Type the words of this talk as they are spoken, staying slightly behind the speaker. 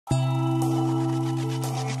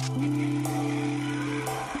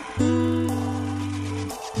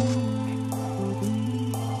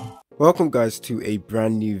Welcome guys to a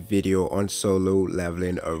brand new video on solo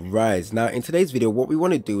leveling Arise. Now in today's video what we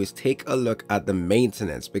want to do is take a look at the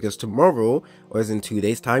maintenance, because tomorrow, or as in 2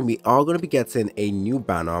 days time, we are going to be getting a new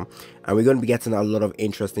banner and we're going to be getting a lot of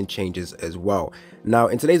interesting changes as well. Now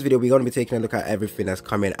in today's video we're going to be taking a look at everything that's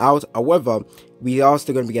coming out. However, we are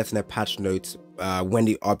still going to be getting a patch note when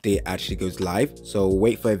the update actually goes live, so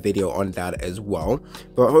wait for a video on that as well.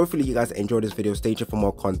 But hopefully you guys enjoyed this video. Stay tuned for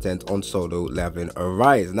more content on solo leveling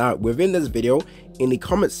Arise. Now within this video, in the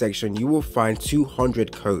comment section you will find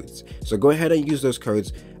 200 codes, so go ahead and use those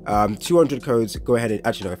codes. 200 codes, go ahead and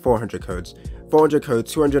actually no, 400 codes. 400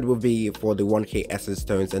 codes, 200 will be for the 1k essence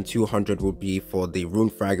stones and 200 will be for the rune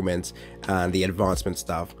fragments and the advancement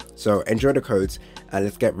stuff. So enjoy the codes and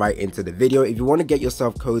let's get right into the video. If you want to get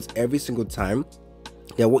yourself codes every single time,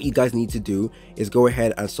 then what you guys need to do is go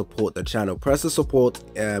ahead and support the channel. Press the support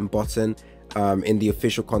button in the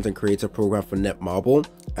official content creator program for Netmarble,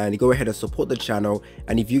 and go ahead and support the channel.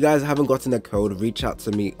 And if you guys haven't gotten a code, reach out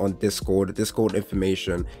to me on Discord. Discord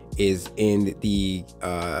information is in the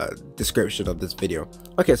description of this video.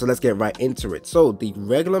 Okay, so let's get right into it. So the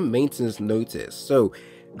regular maintenance notice. So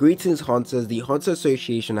greetings hunters, the Hunter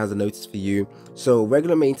Association has a notice for you. So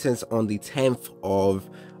regular maintenance on the 10th of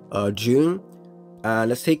June, and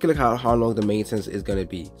let's take a look at how long the maintenance is going to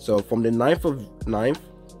be. So from the 9th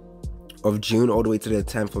of June all the way to the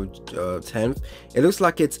 10th, it looks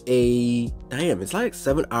like it's a it's like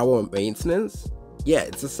 7-hour maintenance. Yeah,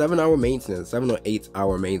 it's a 7-hour maintenance, 7 or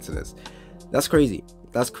 8-hour maintenance. That's crazy.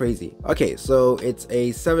 Okay, so it's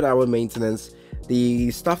a 7-hour maintenance.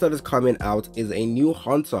 The stuff that is coming out is a new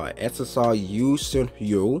hunter, SSR Yu Sun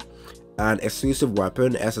Yu, and exclusive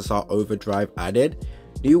weapon SSR Overdrive added.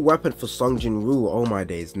 New weapon for Song Jin Ru. Oh my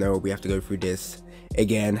days, no, we have to go through this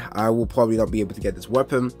again. I will probably not be able to get this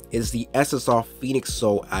weapon. Is the SSR Phoenix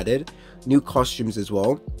Soul added. New costumes as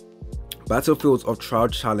well. Battlefields of Trial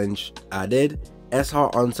Challenge added. SR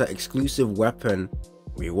Hunter exclusive weapon.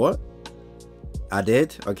 Wait, what?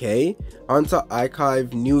 Added. Okay. Hunter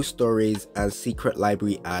Archive new stories and secret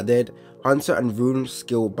library added. Hunter and rune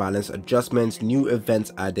skill balance adjustments, new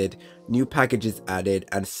events added, new packages added,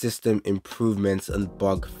 and system improvements and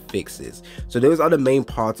bug fixes. So those are the main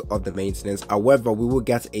parts of the maintenance. However, we will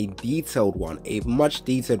get a detailed one, a much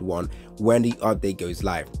detailed one, when the update goes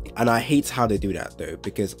live. And I hate how they do that though,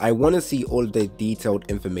 because I want to see all the detailed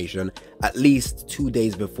information at least 2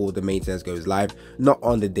 days before the maintenance goes live, not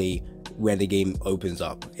on the day when the game opens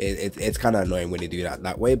up. It's kind of annoying when they do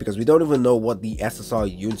that way, because we don't even know what the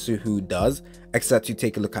SSR Yunsuhu does except to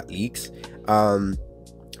take a look at leaks. The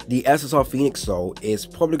SSR Phoenix Soul is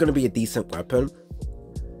probably going to be a decent weapon,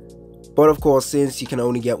 but of course, since you can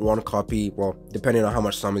only get one copy, well, depending on how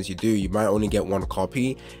much summons you do, you might only get one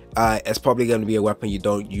copy. It's probably going to be a weapon you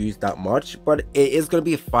don't use that much, but it is going to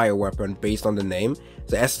be a fire weapon based on the name.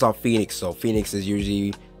 So SSR Phoenix Soul, Phoenix is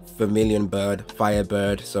usually Vermilion Bird,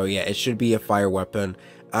 Firebird, so yeah, it should be a fire weapon.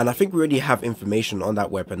 And I think we already have information on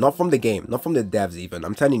that weapon, not from the game, not from the devs even.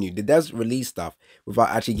 I'm telling you, the devs release stuff without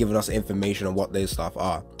actually giving us information on what those stuff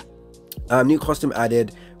are. New costume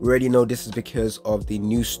added. We already know this is because of the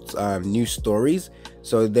new stories,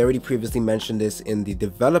 so they already previously mentioned this in the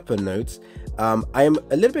developer notes. I am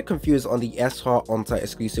a little bit confused on the SR Hunter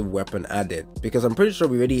exclusive weapon added, because I'm pretty sure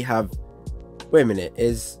we already have. Wait a minute,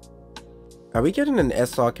 are we getting an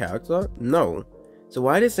SR character? No. So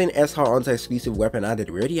why are they saying SR Hunter exclusive weapon added?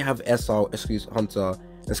 We already have SR exclusive Hunter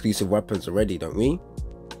exclusive weapons already, don't we?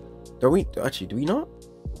 Actually, do we not?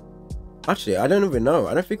 Actually, I don't even know.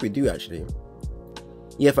 I don't think we do actually.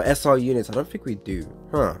 Yeah, for SR units, I don't think we do.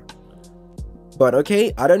 Huh. But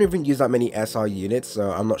okay, I don't even use that many SR units,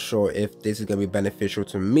 so I'm not sure if this is going to be beneficial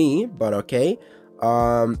to me, but okay.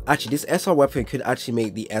 Actually, this SR weapon could actually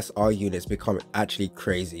make the SR units become actually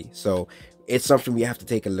crazy. So it's something we have to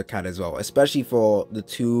take a look at as well, especially for the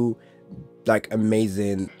two like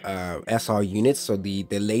amazing SR units. So the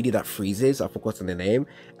lady that freezes, I've forgotten the name,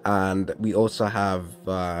 and we also have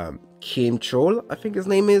Kim Chol, I think his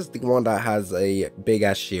name is, the one that has a big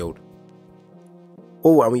ass shield.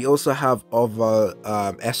 Oh, and we also have other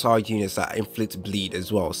SR units that inflict bleed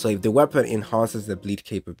as well. So if the weapon enhances the bleed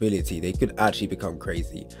capability, they could actually become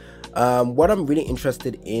crazy. What I'm really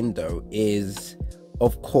interested in though is,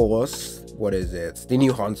 of course, what is it? The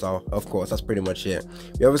new hunter, of course, that's pretty much it.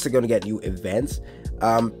 We're obviously going to get new events.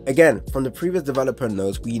 Again, from the previous developer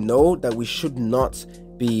notes, we know that we should not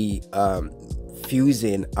be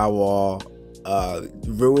fusing our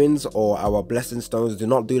ruins or our blessing stones. Do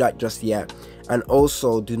not do that just yet, and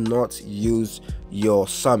also do not use your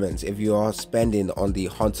summons if you are spending on the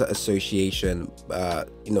Hunter Association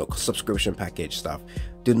subscription package stuff.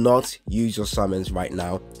 Do not use your summons right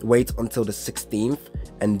now. Wait until the 16th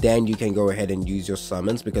and then you can go ahead and use your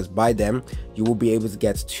summons, because by then you will be able to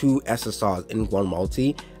get 2 SSRs in one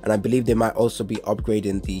multi, and I believe they might also be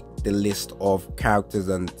upgrading the list of characters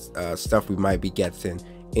and stuff we might be getting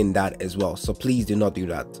in that as well. So please do not do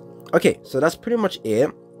that. Okay, so that's pretty much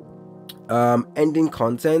it. Ending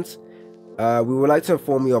content. We would like to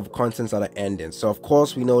inform you of contents that are ending. So of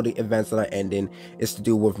course we know the events that are ending is to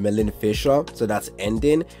do with Melin Fisher, so that's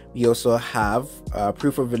ending. We also have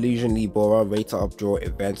Proof of Illusion Libora Rate Up Draw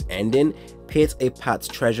event ending, Pit a Pat's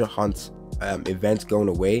Treasure Hunt event going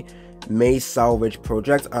away, May Salvage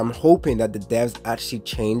Project. I'm hoping that the devs actually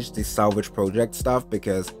change the salvage project stuff,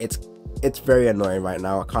 because it's very annoying right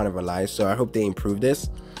now, I can't even lie. So I hope they improve this.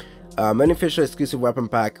 Melin Fisher exclusive weapon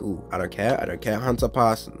pack. Ooh, I don't care. Hunter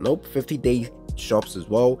pass, nope. 50-day shops as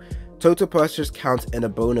well. Total purchase count in a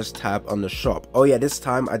bonus tab on the shop. Oh yeah, this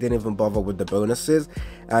time I didn't even bother with the bonuses,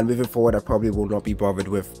 and moving forward I probably will not be bothered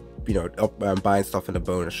with buying stuff in the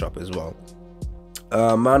bonus shop as well.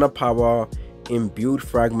 Mana power imbued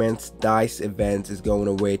fragments dice event is going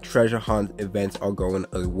away. Treasure hunt events are going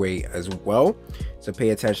away as well, so pay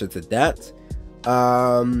attention to that.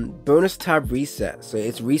 Bonus tab reset, so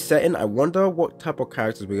it's resetting. I wonder what type of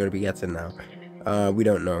characters we're going to be getting now. We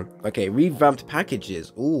don't know. Okay, revamped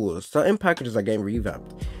packages. Ooh, certain packages are getting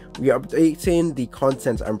revamped. We are updating the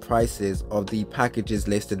content and prices of the packages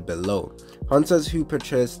listed below. Hunters who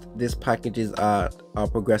purchased these packages are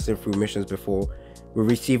progressing through missions before will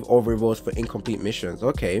receive all rewards for incomplete missions.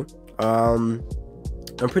 Okay, I'm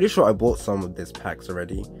pretty sure I bought some of these packs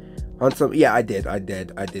already. Hunter, yeah, I did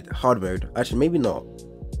hard mode. Actually, maybe not,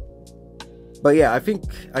 but yeah, I think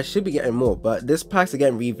I should be getting more. But this packs are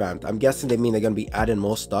getting revamped. I'm guessing they mean they're going to be adding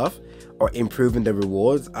more stuff or improving the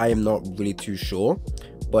rewards. I am not really too sure,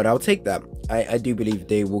 but I'll take that. I do believe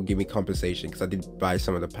they will give me compensation, because I did buy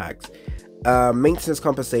some of the packs. Maintenance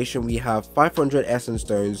compensation, we have 500 essence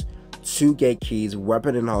stones, 2 gate keys,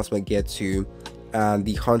 weapon enhancement gear 2, and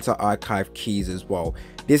the Hunter archive keys as well.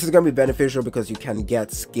 This is going to be beneficial because you can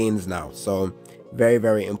get skins now, so very,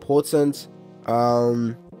 very important.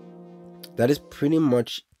 That is pretty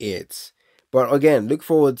much it. But again, look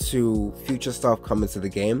forward to future stuff coming to the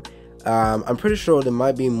game. I'm pretty sure there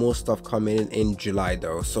might be more stuff coming in July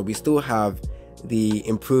though, so we still have the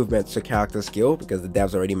improvements to character skill, because the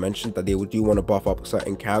devs already mentioned that they do want to buff up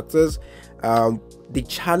certain characters. The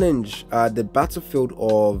challenge, the battlefield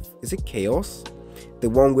of, is it Chaos? The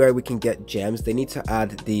one where we can get gems, they need to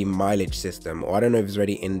add the mileage system, or I don't know if it's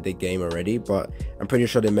already in the game already, but I'm pretty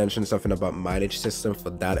sure they mentioned something about mileage system for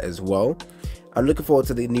that as well. I'm looking forward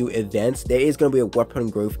to the new events. There is going to be a weapon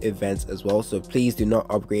growth event as well, so please do not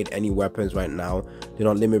upgrade any weapons right now. Do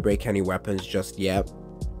not limit break any weapons just yet.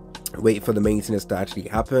 Wait for the maintenance to actually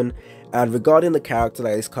happen. And regarding the character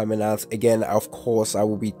that is coming out, again, of course I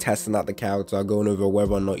will be testing out the character, going over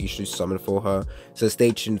whether or not you should summon for her, so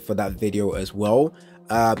stay tuned for that video as well.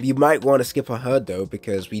 You might want to skip ahead though,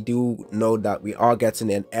 because we do know that we are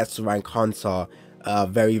getting an S rank hunter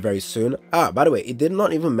very, very soon. By the way, it did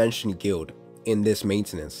not even mention guild in this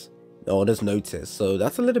maintenance or this notice, so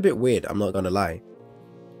that's a little bit weird, I'm not gonna lie.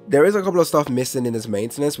 There is a couple of stuff missing in this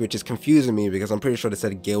maintenance, which is confusing me, because I'm pretty sure they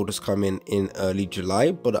said guild is coming in early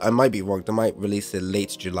July, but I might be wrong. They might release it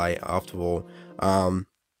late July after all.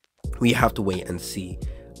 We have to wait and see,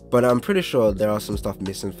 but I'm pretty sure there are some stuff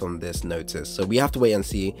missing from this notice, so we have to wait and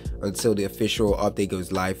see until the official update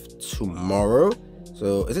goes live tomorrow.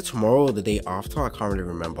 So is it tomorrow or the day after? I can't really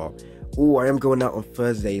remember. Oh, I am going out on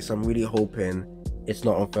Thursday, so I'm really hoping it's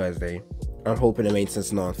not on Thursday. I'm hoping the maintenance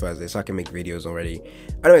is not on Thursday, so I can make videos already.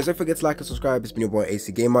 Anyways, don't forget to like and subscribe. It's been your boy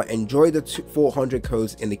AC Gamer. Enjoy the 400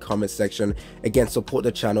 codes in the comment section. Again, support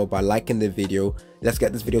the channel by liking the video. Let's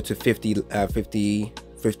get this video to 50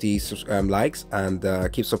 likes,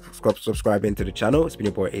 and keep subscribing to the channel. It's been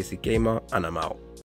your boy AC Gamer, and I'm out.